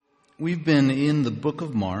We've been in the book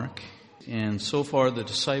of Mark, and so far the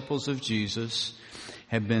disciples of Jesus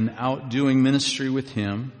have been out doing ministry with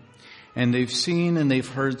him, and they've seen and they've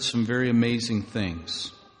heard some very amazing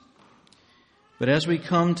things. But as we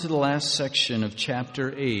come to the last section of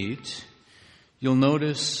chapter 8, you'll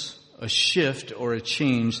notice a shift or a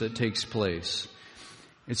change that takes place.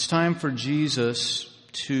 It's time for Jesus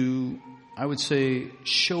to, I would say,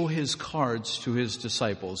 show his cards to his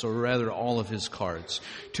disciples, or rather all of his cards,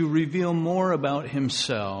 to reveal more about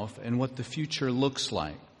himself and what the future looks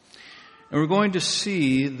like. And we're going to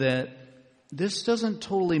see that this doesn't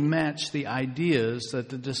totally match the ideas that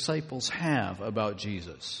the disciples have about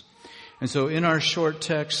Jesus. And so in our short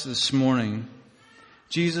text this morning,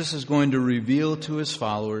 Jesus is going to reveal to his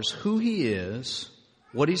followers who he is,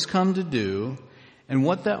 what he's come to do, and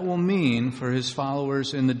what that will mean for his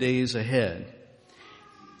followers in the days ahead.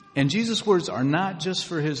 And Jesus' words are not just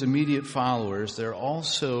for his immediate followers, they're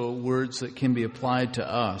also words that can be applied to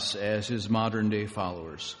us as his modern day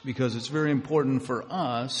followers. Because it's very important for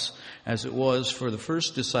us, as it was for the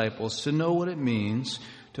first disciples, to know what it means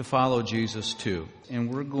to follow Jesus too.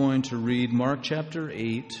 And we're going to read Mark chapter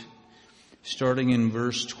 8, starting in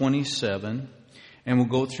verse 27, and we'll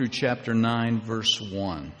go through chapter 9, verse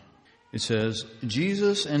 1. It says,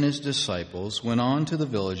 Jesus and his disciples went on to the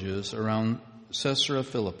villages around Caesarea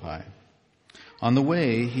Philippi. On the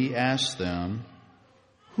way, he asked them,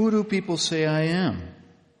 "Who do people say I am?"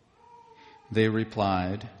 They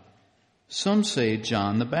replied, "Some say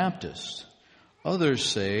John the Baptist, others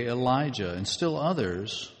say Elijah, and still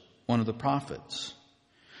others, one of the prophets.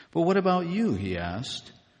 But what about you?" he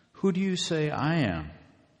asked. "Who do you say I am?"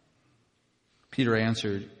 Peter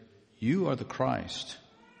answered, "You are the Christ."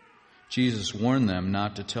 Jesus warned them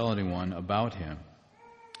not to tell anyone about him.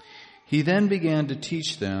 He then began to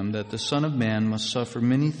teach them that the Son of Man must suffer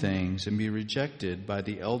many things and be rejected by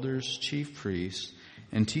the elders, chief priests,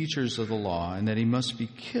 and teachers of the law, and that he must be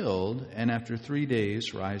killed and after 3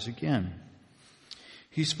 days rise again.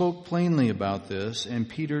 He spoke plainly about this, and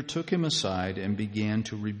Peter took him aside and began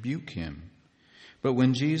to rebuke him. But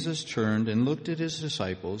when Jesus turned and looked at his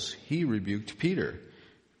disciples, he rebuked Peter.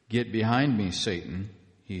 "Get behind me, Satan,"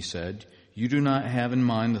 he said. "You do not have in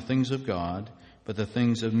mind the things of God, but the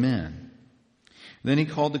things of men." Then he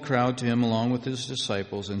called the crowd to him along with his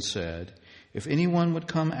disciples and said, "If anyone would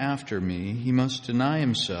come after me, he must deny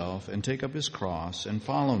himself and take up his cross and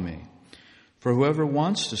follow me. For whoever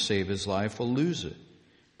wants to save his life will lose it,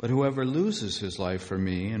 but whoever loses his life for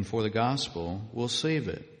me and for the gospel will save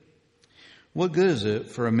it. What good is it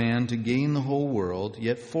for a man to gain the whole world,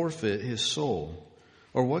 yet forfeit his soul?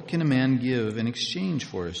 Or what can a man give in exchange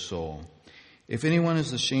for his soul? If anyone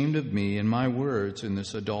is ashamed of me and my words in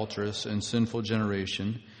this adulterous and sinful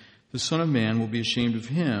generation, the Son of Man will be ashamed of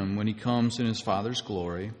him when he comes in his Father's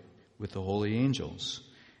glory with the holy angels."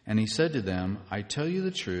 And he said to them, "I tell you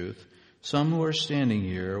the truth, some who are standing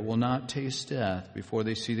here will not taste death before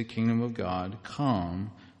they see the kingdom of God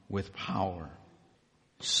come with power."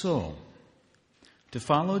 So, to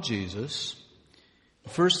follow Jesus, the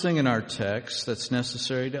first thing in our text that's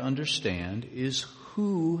necessary to understand is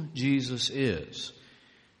who Jesus is.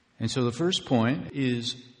 And so the first point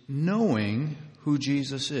is knowing who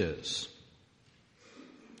Jesus is.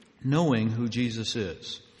 Knowing who Jesus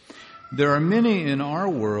is. There are many in our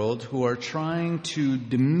world who are trying to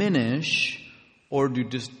diminish or to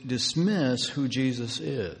dismiss who Jesus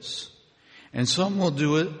is. And some will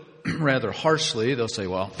do it rather harshly. They'll say,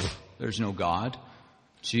 well, there's no God.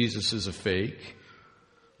 Jesus is a fake.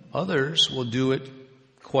 Others will do it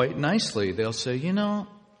quite nicely. They'll say,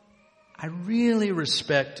 I really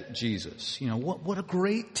respect Jesus. What a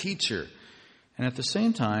great teacher. And at the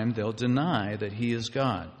same time, they'll deny that he is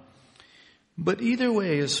God. But either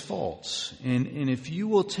way is false. And if you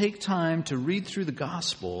will take time to read through the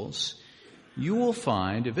Gospels, you will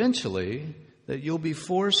find eventually that you'll be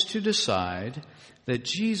forced to decide that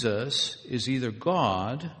Jesus is either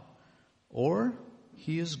God or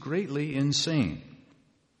he is greatly insane.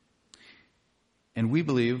 And we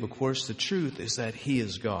believe, of course, the truth is that he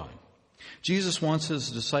is God. Jesus wants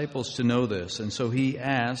his disciples to know this, and so he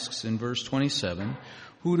asks in verse 27,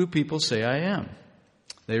 "Who do people say I am?"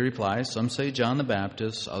 They reply, "Some say John the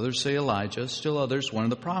Baptist, others say Elijah, still others one of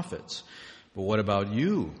the prophets." "But what about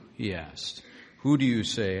you?" he asked. "Who do you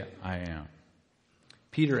say I am?"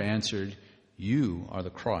 Peter answered, "You are the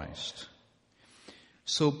Christ."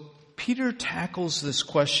 So Peter tackles this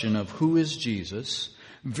question of who is Jesus,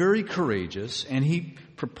 very courageous, and he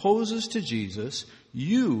proposes to Jesus,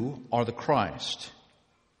 "You are the Christ."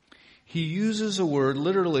 He uses a word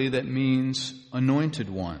literally that means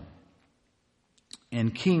anointed one.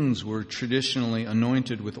 and kings were traditionally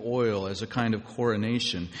anointed with oil as a kind of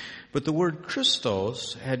coronation. But the word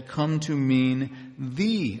Christos had come to mean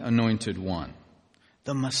the anointed one,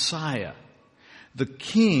 the Messiah, the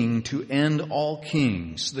king to end all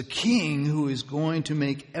kings, the king who is going to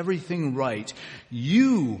make everything right.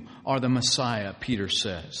 You are the Messiah, Peter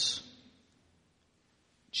says.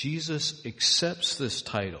 Jesus accepts this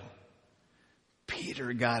title.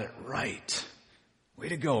 Peter got it right. Way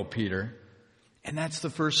to go, Peter. And that's the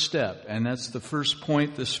first step, and that's the first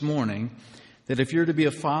point this morning, that if you're to be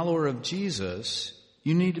a follower of Jesus,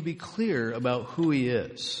 you need to be clear about who he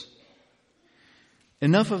is.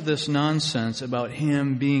 Enough of this nonsense about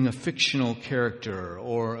him being a fictional character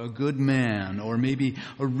or a good man or maybe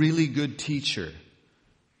a really good teacher.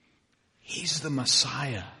 He's the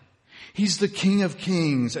Messiah. He's the King of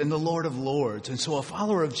Kings and the Lord of Lords. And so a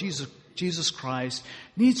follower of Jesus Christ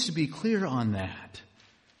needs to be clear on that.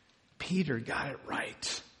 Peter got it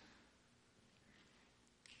right.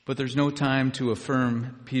 But there's no time to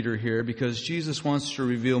affirm Peter here because Jesus wants to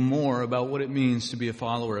reveal more about what it means to be a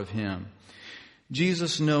follower of him.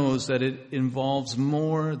 Jesus knows that it involves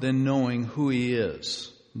more than knowing who he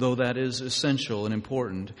is, though that is essential and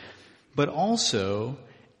important, but also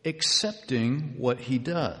accepting what he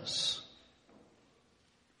does.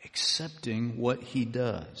 Accepting what he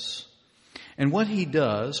does. And what he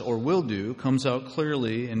does or will do comes out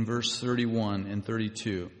clearly in verse 31 and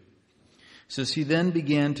 32. It says, he then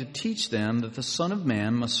began to teach them that the Son of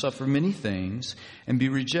Man must suffer many things and be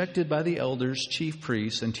rejected by the elders, chief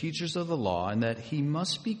priests, and teachers of the law, and that he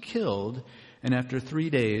must be killed and after 3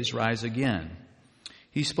 days rise again.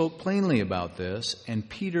 He spoke plainly about this, and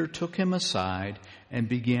Peter took him aside and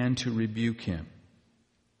began to rebuke him.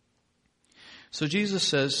 So Jesus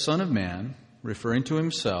says, Son of Man, referring to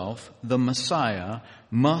himself, the Messiah,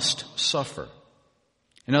 must suffer.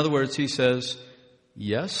 In other words, he says,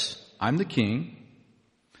 yes, I'm the king,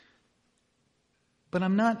 but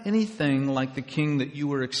I'm not anything like the king that you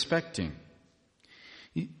were expecting.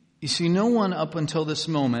 You see, no one up until this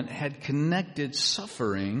moment had connected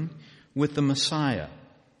suffering with the Messiah.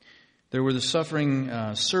 There were the suffering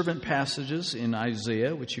servant passages in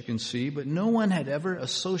Isaiah, which you can see, but no one had ever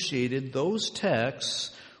associated those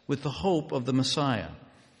texts with the hope of the Messiah.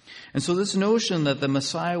 And so this notion that the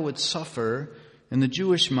Messiah would suffer in the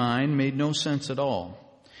Jewish mind made no sense at all.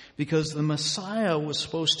 Because the Messiah was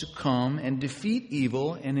supposed to come and defeat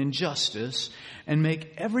evil and injustice and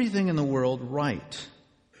make everything in the world right.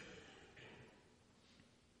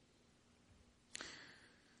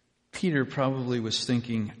 Peter probably was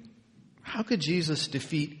thinking, how could Jesus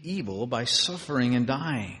defeat evil by suffering and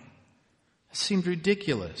dying? It seemed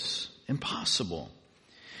ridiculous, impossible.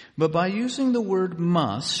 But by using the word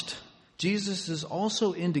must, Jesus is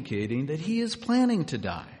also indicating that he is planning to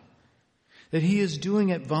die. That he is doing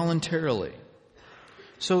it voluntarily.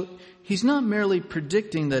 So he's not merely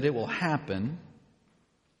predicting that it will happen.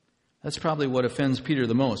 That's probably what offends Peter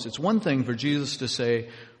the most. It's one thing for Jesus to say,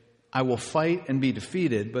 I will fight and be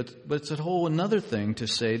defeated, but it's a whole another thing to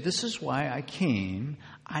say, this is why I came.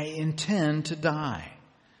 I intend to die.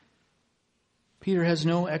 Peter has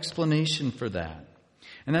no explanation for that.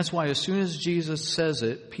 And that's why as soon as Jesus says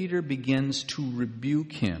it, Peter begins to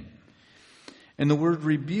rebuke him. And the word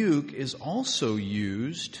rebuke is also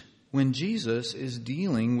used when Jesus is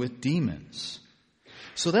dealing with demons.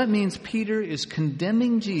 So that means Peter is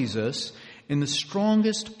condemning Jesus in the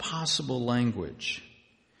strongest possible language.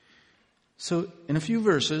 So in a few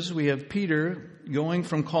verses, we have Peter going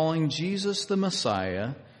from calling Jesus the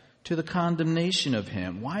Messiah to the condemnation of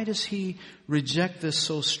him. Why does he reject this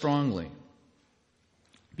so strongly?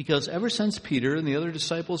 Because ever since Peter and the other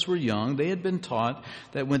disciples were young, they had been taught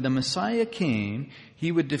that when the Messiah came,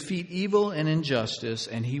 he would defeat evil and injustice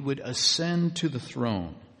and he would ascend to the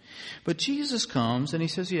throne. But Jesus comes and he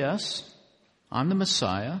says, yes, I'm the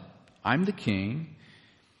Messiah, I'm the King,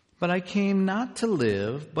 but I came not to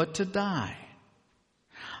live, but to die.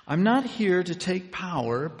 I'm not here to take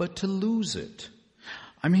power, but to lose it.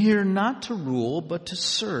 I'm here not to rule, but to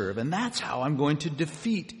serve, and that's how I'm going to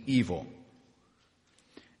defeat evil.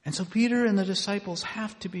 And so Peter and the disciples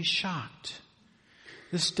have to be shocked.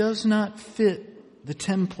 This does not fit the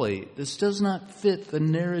template. This does not fit the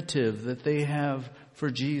narrative that they have for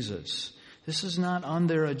Jesus. This is not on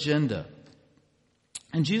their agenda.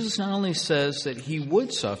 And Jesus not only says that he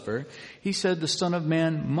would suffer, he said the Son of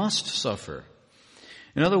Man must suffer.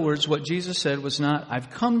 In other words, what Jesus said was not, I've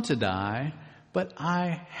come to die, but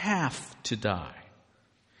I have to die.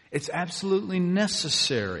 It's absolutely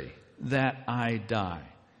necessary that I die.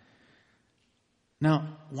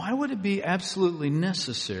 Now, why would it be absolutely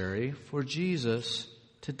necessary for Jesus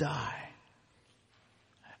to die?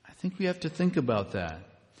 think we have to think about that.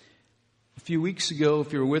 A few weeks ago,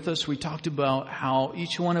 if you were with us, we talked about how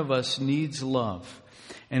each one of us needs love,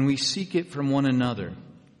 and we seek it from one another.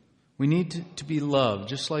 We need to be loved,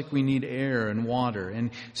 just like we need air and water,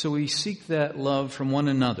 and so we seek that love from one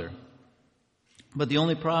another. But the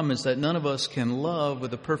only problem is that none of us can love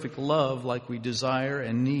with a perfect love like we desire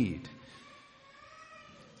and need.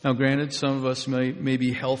 Now, granted, some of us may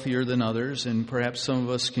be healthier than others, and perhaps some of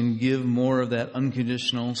us can give more of that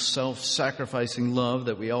unconditional, self-sacrificing love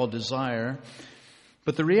that we all desire.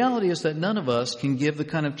 But the reality is that none of us can give the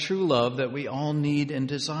kind of true love that we all need and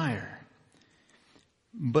desire.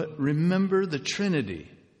 But remember the Trinity,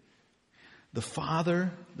 the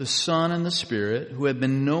Father, the Son, and the Spirit, who have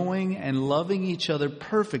been knowing and loving each other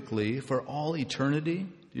perfectly for all eternity.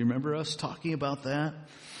 Do you remember us talking about that?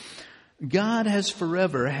 God has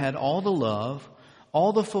forever had all the love,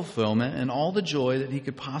 all the fulfillment, and all the joy that He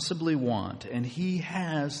could possibly want. And He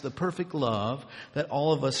has the perfect love that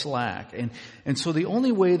all of us lack. And so the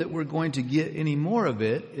only way that we're going to get any more of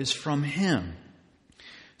it is from Him.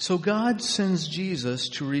 So God sends Jesus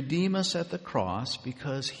to redeem us at the cross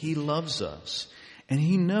because He loves us. And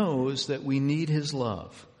He knows that we need His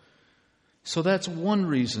love. So that's one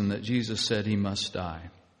reason that Jesus said He must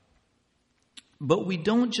die. But we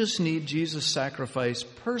don't just need Jesus' sacrifice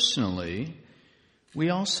personally, we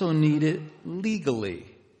also need it legally.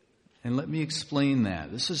 And let me explain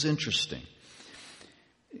that. This is interesting.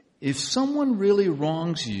 If someone really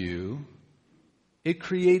wrongs you, it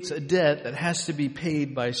creates a debt that has to be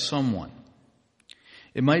paid by someone.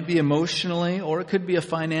 It might be emotionally, or it could be a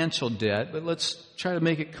financial debt, but let's try to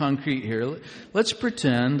make it concrete here. Let's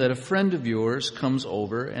pretend that a friend of yours comes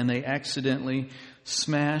over and they accidentally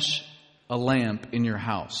smash a lamp in your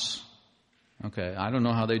house. Okay, I don't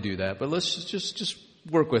know how they do that, but let's just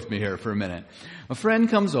work with me here for a minute. A friend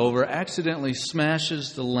comes over, accidentally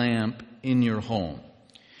smashes the lamp in your home.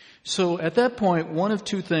 So at that point, one of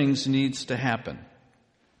two things needs to happen.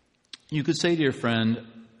 You could say to your friend,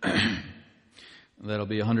 that'll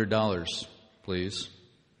be $100, please.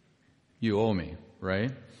 You owe me,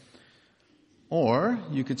 right? Or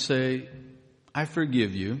you could say, I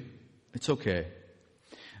forgive you. It's okay.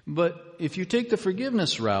 But if you take the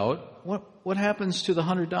forgiveness route, what happens to the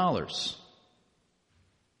 $100?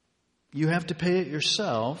 You have to pay it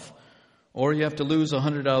yourself, or you have to lose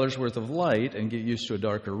 $100 worth of light and get used to a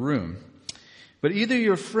darker room. But either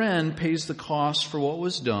your friend pays the cost for what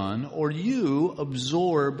was done, or you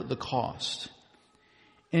absorb the cost.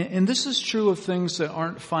 And this is true of things that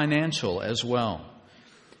aren't financial as well.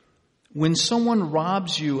 When someone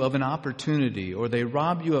robs you of an opportunity, or they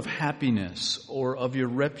rob you of happiness, or of your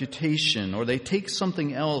reputation, or they take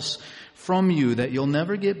something else from you that you'll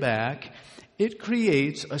never get back, it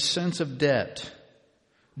creates a sense of debt.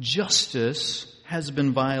 Justice has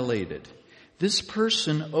been violated. This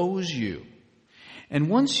person owes you. And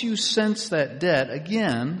once you sense that debt,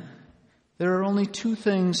 again, there are only two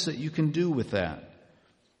things that you can do with that.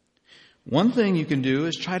 One thing you can do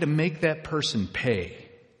is try to make that person pay.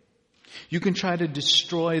 You can try to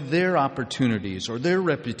destroy their opportunities or their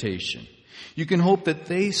reputation. You can hope that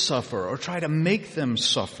they suffer or try to make them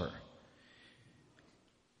suffer.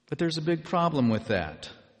 But there's a big problem with that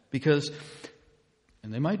because,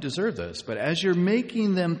 and they might deserve this, but as you're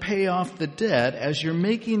making them pay off the debt, as you're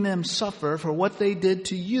making them suffer for what they did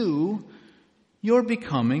to you, you're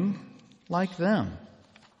becoming like them.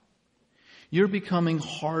 You're becoming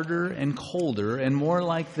harder and colder and more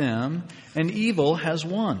like them, and evil has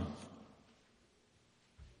won.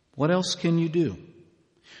 What else can you do?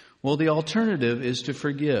 Well, the alternative is to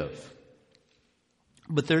forgive.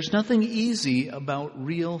 But there's nothing easy about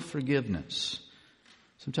real forgiveness.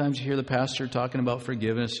 Sometimes you hear the pastor talking about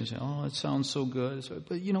forgiveness and you say, oh, it sounds so good.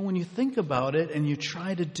 But when you think about it and you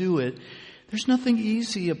try to do it, there's nothing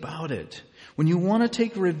easy about it. When you want to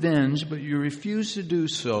take revenge, but you refuse to do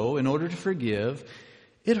so in order to forgive,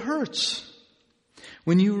 it hurts.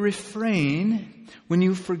 When you refrain, when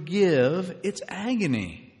you forgive, it's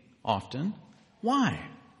agony. Often. Why?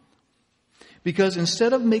 Because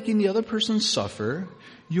instead of making the other person suffer,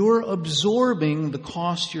 you're absorbing the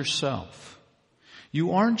cost yourself.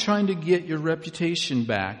 You aren't trying to get your reputation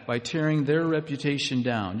back by tearing their reputation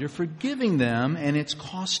down. You're forgiving them and it's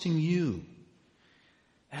costing you.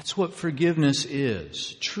 That's what forgiveness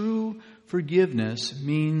is. True forgiveness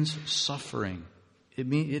means suffering.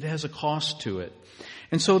 It has a cost to it.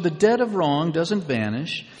 And so the debt of wrong doesn't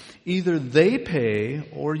vanish. Either they pay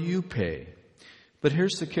or you pay. But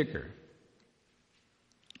here's the kicker.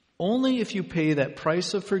 Only if you pay that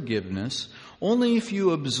price of forgiveness, only if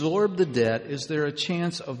you absorb the debt, is there a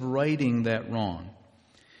chance of righting that wrong.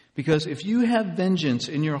 Because if you have vengeance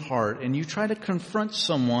in your heart and you try to confront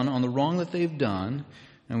someone on the wrong that they've done,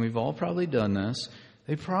 and we've all probably done this,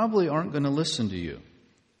 they probably aren't going to listen to you.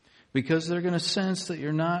 Because they're going to sense that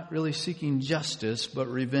you're not really seeking justice, but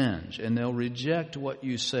revenge. And they'll reject what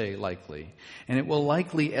you say, likely. And it will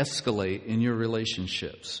likely escalate in your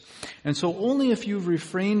relationships. And so only if you've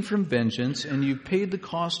refrained from vengeance and you've paid the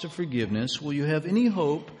cost of forgiveness will you have any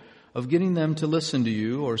hope of getting them to listen to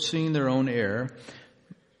you or seeing their own error.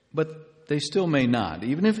 But they still may not.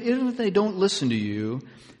 Even if they don't listen to you,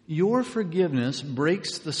 your forgiveness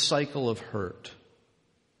breaks the cycle of hurt.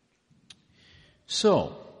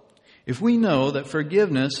 So, if we know that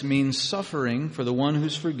forgiveness means suffering for the one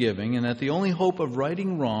who's forgiving and that the only hope of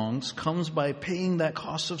righting wrongs comes by paying that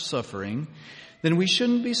cost of suffering, then we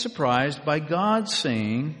shouldn't be surprised by God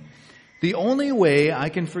saying, the only way I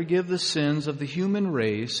can forgive the sins of the human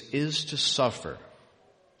race is to suffer.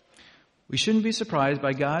 We shouldn't be surprised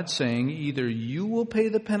by God saying, either you will pay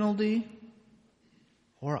the penalty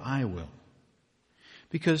or I will.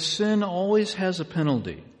 Because sin always has a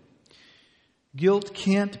penalty. Guilt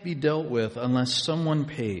can't be dealt with unless someone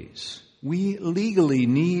pays. We legally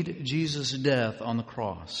need Jesus' death on the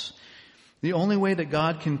cross. The only way that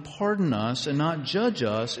God can pardon us and not judge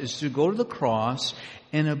us is to go to the cross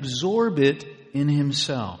and absorb it in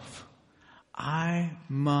Himself. I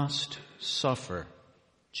must suffer,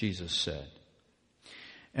 Jesus said.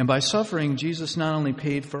 And by suffering, Jesus not only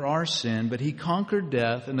paid for our sin, but He conquered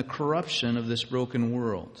death and the corruption of this broken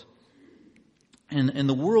world. And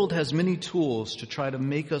the world has many tools to try to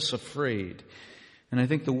make us afraid. And I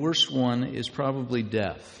think the worst one is probably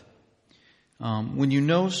death. When you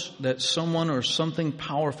know that someone or something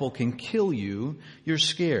powerful can kill you, you're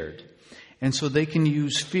scared. And so they can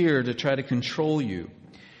use fear to try to control you.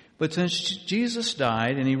 But since Jesus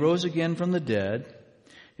died and He rose again from the dead,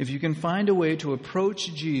 if you can find a way to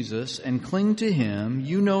approach Jesus and cling to Him,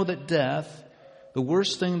 you know that death, the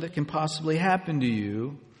worst thing that can possibly happen to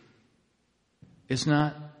you, is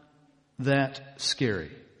not that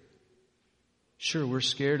scary. Sure, we're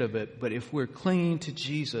scared of it, but if we're clinging to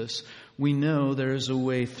Jesus, we know there is a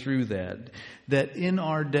way through that. That in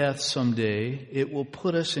our death someday, it will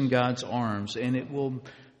put us in God's arms, and it will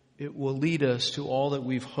lead us to all that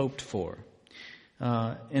we've hoped for.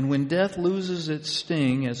 And when death loses its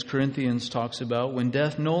sting, as Corinthians talks about, when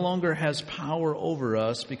death no longer has power over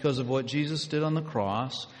us because of what Jesus did on the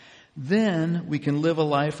cross, then we can live a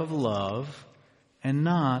life of love and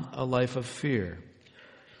not a life of fear.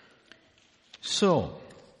 So,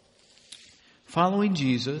 following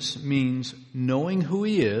Jesus means knowing who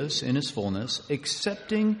He is in His fullness,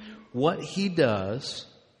 accepting what He does,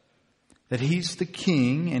 that He's the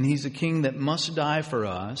King, and He's a King that must die for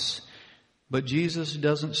us. But Jesus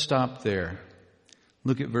doesn't stop there.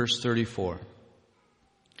 Look at verse 34.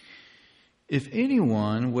 If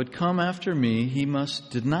anyone would come after me, he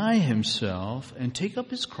must deny himself and take up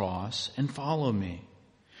his cross and follow me.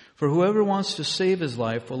 For whoever wants to save his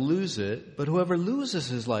life will lose it, but whoever loses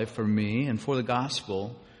his life for me and for the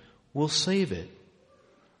gospel will save it.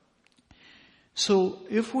 So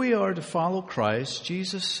if we are to follow Christ,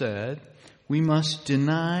 Jesus said, we must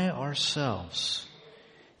deny ourselves.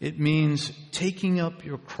 It means taking up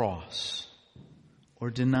your cross or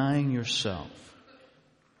denying yourself.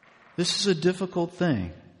 This is a difficult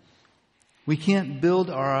thing. We can't build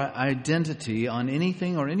our identity on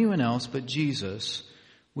anything or anyone else but Jesus,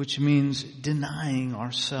 which means denying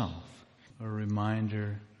ourselves. A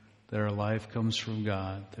reminder that our life comes from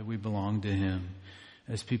God, that we belong to Him.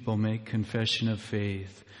 As people make confession of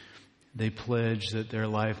faith, they pledge that their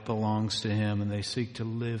life belongs to Him and they seek to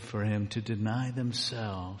live for Him, to deny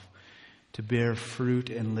themselves, to bear fruit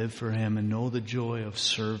and live for Him and know the joy of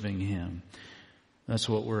serving Him. That's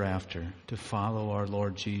what we're after, to follow our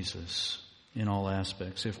Lord Jesus in all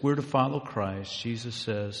aspects. If we're to follow Christ, Jesus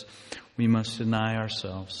says we must deny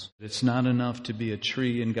ourselves. It's not enough to be a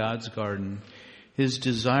tree in God's garden. His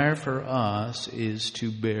desire for us is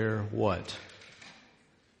to bear what?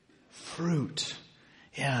 Fruit.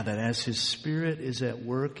 Yeah, that as His Spirit is at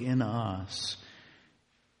work in us,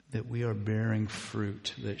 that we are bearing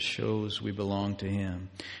fruit that shows we belong to Him.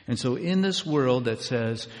 And so in this world that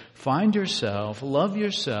says, find yourself, love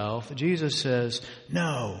yourself, Jesus says,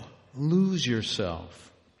 no, lose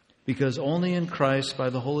yourself. Because only in Christ, by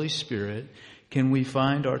the Holy Spirit, can we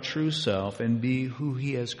find our true self and be who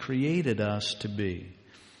He has created us to be.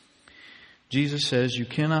 Jesus says you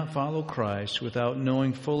cannot follow Christ without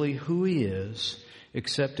knowing fully who He is,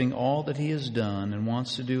 accepting all that He has done and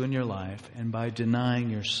wants to do in your life, and by denying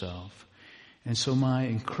yourself. And so my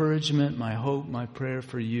encouragement, my hope, my prayer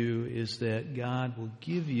for you is that God will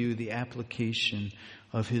give you the application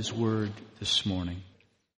of His Word this morning.